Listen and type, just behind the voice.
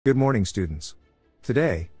Good morning, students.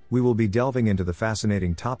 Today, we will be delving into the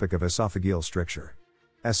fascinating topic of esophageal stricture.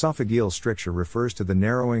 Esophageal stricture refers to the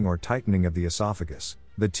narrowing or tightening of the esophagus,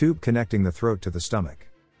 the tube connecting the throat to the stomach.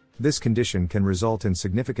 This condition can result in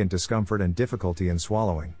significant discomfort and difficulty in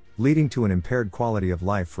swallowing, leading to an impaired quality of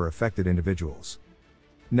life for affected individuals.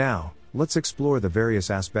 Now, let's explore the various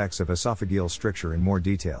aspects of esophageal stricture in more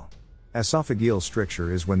detail. Esophageal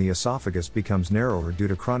stricture is when the esophagus becomes narrower due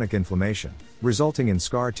to chronic inflammation, resulting in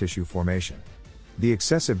scar tissue formation. The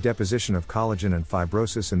excessive deposition of collagen and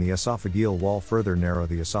fibrosis in the esophageal wall further narrow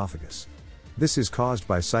the esophagus. This is caused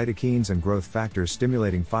by cytokines and growth factors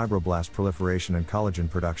stimulating fibroblast proliferation and collagen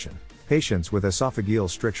production. Patients with esophageal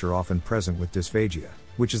stricture often present with dysphagia,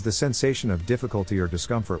 which is the sensation of difficulty or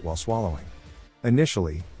discomfort while swallowing.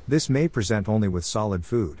 Initially, this may present only with solid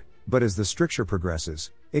food, but as the stricture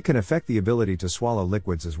progresses, it can affect the ability to swallow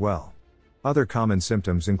liquids as well. Other common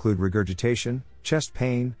symptoms include regurgitation, chest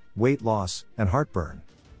pain, weight loss, and heartburn.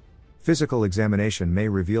 Physical examination may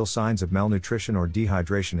reveal signs of malnutrition or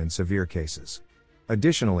dehydration in severe cases.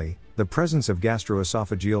 Additionally, the presence of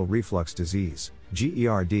gastroesophageal reflux disease,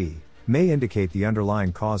 GERD, may indicate the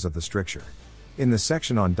underlying cause of the stricture. In the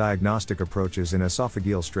section on diagnostic approaches in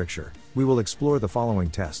esophageal stricture, we will explore the following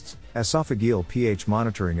tests. Esophageal pH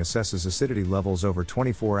monitoring assesses acidity levels over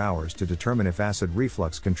 24 hours to determine if acid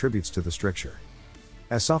reflux contributes to the stricture.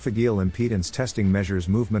 Esophageal impedance testing measures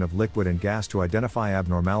movement of liquid and gas to identify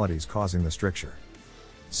abnormalities causing the stricture.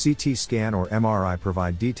 CT scan or MRI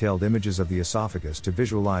provide detailed images of the esophagus to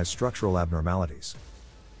visualize structural abnormalities.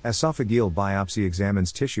 Esophageal biopsy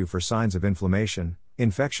examines tissue for signs of inflammation,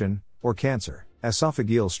 infection, or cancer.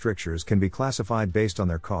 Esophageal strictures can be classified based on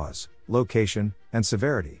their cause, location, and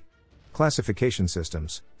severity. Classification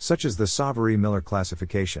systems, such as the Savary-Miller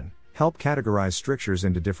classification, help categorize strictures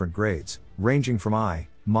into different grades, ranging from I,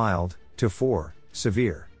 mild, to IV,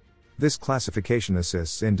 severe. This classification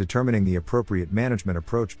assists in determining the appropriate management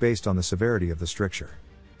approach based on the severity of the stricture.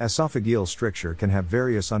 Esophageal stricture can have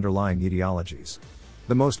various underlying etiologies.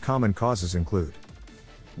 The most common causes include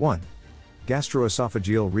 1.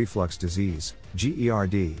 Gastroesophageal reflux disease,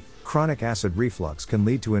 GERD. Chronic acid reflux can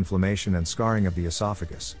lead to inflammation and scarring of the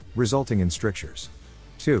esophagus, resulting in strictures.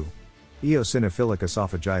 2. Eosinophilic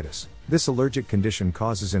esophagitis. This allergic condition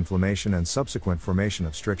causes inflammation and subsequent formation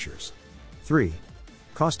of strictures. 3.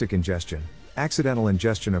 Caustic ingestion. Accidental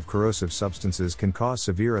ingestion of corrosive substances can cause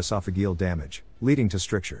severe esophageal damage, leading to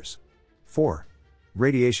strictures. 4.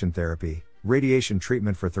 Radiation therapy. Radiation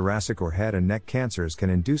treatment for thoracic or head and neck cancers can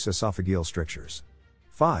induce esophageal strictures.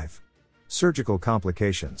 5. Surgical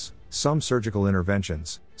complications. Some surgical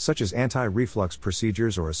interventions, such as anti-reflux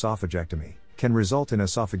procedures or esophagectomy, can result in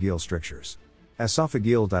esophageal strictures.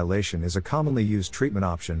 Esophageal dilation is a commonly used treatment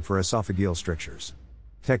option for esophageal strictures.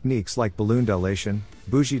 Techniques like balloon dilation,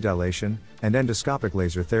 bougie dilation, and endoscopic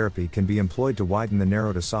laser therapy can be employed to widen the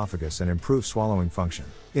narrowed esophagus and improve swallowing function.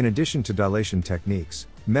 In addition to dilation techniques,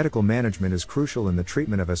 medical management is crucial in the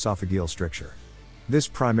treatment of esophageal stricture. This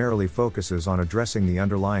primarily focuses on addressing the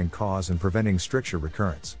underlying cause and preventing stricture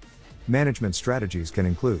recurrence. Management strategies can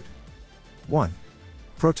include 1.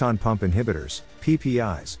 Proton pump inhibitors,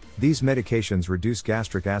 PPIs. These medications reduce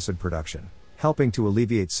gastric acid production, helping to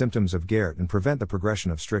alleviate symptoms of GERD and prevent the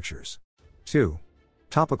progression of strictures. 2.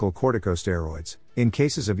 Topical corticosteroids. In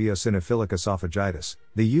cases of eosinophilic esophagitis,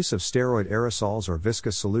 the use of steroid aerosols or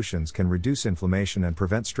viscous solutions can reduce inflammation and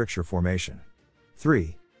prevent stricture formation.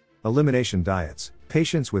 3. Elimination diets.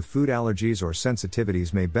 Patients with food allergies or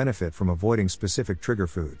sensitivities may benefit from avoiding specific trigger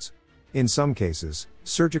foods. In some cases,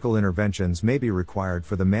 surgical interventions may be required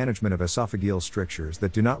for the management of esophageal strictures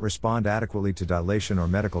that do not respond adequately to dilation or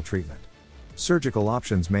medical treatment. Surgical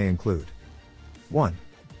options may include 1.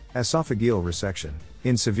 Esophageal resection.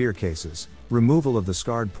 In severe cases, removal of the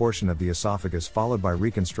scarred portion of the esophagus followed by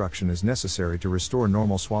reconstruction is necessary to restore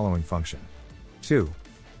normal swallowing function. 2.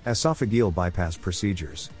 Esophageal bypass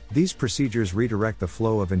procedures. These procedures redirect the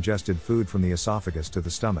flow of ingested food from the esophagus to the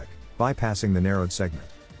stomach, bypassing the narrowed segment.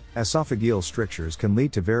 Esophageal strictures can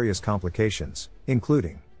lead to various complications,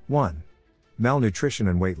 including 1. Malnutrition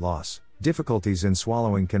and weight loss. Difficulties in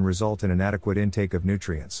swallowing can result in inadequate intake of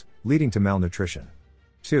nutrients, leading to malnutrition.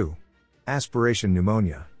 2. Aspiration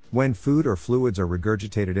pneumonia. When food or fluids are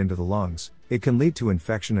regurgitated into the lungs, it can lead to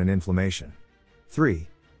infection and inflammation. 3.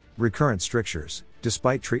 Recurrent strictures.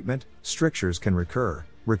 Despite treatment, strictures can recur,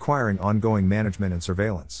 requiring ongoing management and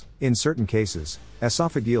surveillance. In certain cases,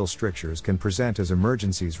 esophageal strictures can present as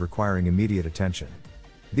emergencies requiring immediate attention.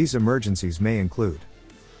 These emergencies may include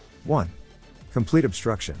 1. Complete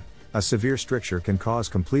obstruction. A severe stricture can cause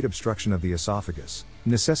complete obstruction of the esophagus,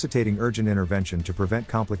 necessitating urgent intervention to prevent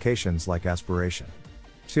complications like aspiration.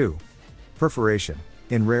 2. Perforation.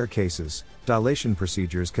 In rare cases, dilation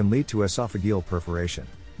procedures can lead to esophageal perforation,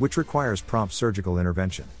 which requires prompt surgical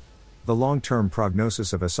intervention. The long-term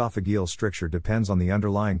prognosis of esophageal stricture depends on the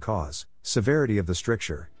underlying cause, severity of the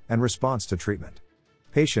stricture, and response to treatment.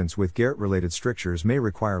 Patients with GERD-related strictures may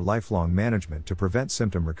require lifelong management to prevent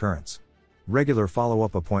symptom recurrence. Regular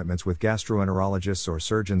follow-up appointments with gastroenterologists or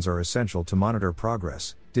surgeons are essential to monitor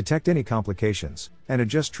progress, detect any complications, and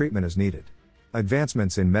adjust treatment as needed.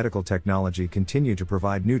 Advancements in medical technology continue to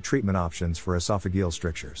provide new treatment options for esophageal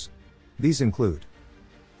strictures. These include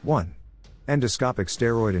 1. Endoscopic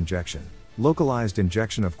steroid injection. Localized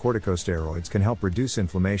injection of corticosteroids can help reduce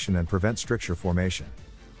inflammation and prevent stricture formation.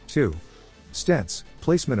 2. Stents.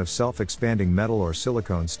 Placement of self-expanding metal or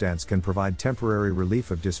silicone stents can provide temporary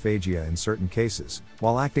relief of dysphagia in certain cases,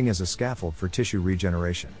 while acting as a scaffold for tissue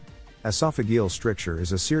regeneration. Esophageal stricture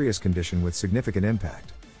is a serious condition with significant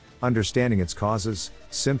impact. Understanding its causes,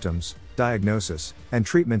 symptoms, diagnosis, and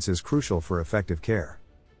treatments is crucial for effective care.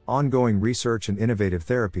 Ongoing research and innovative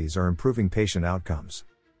therapies are improving patient outcomes.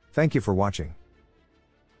 Thank you for watching.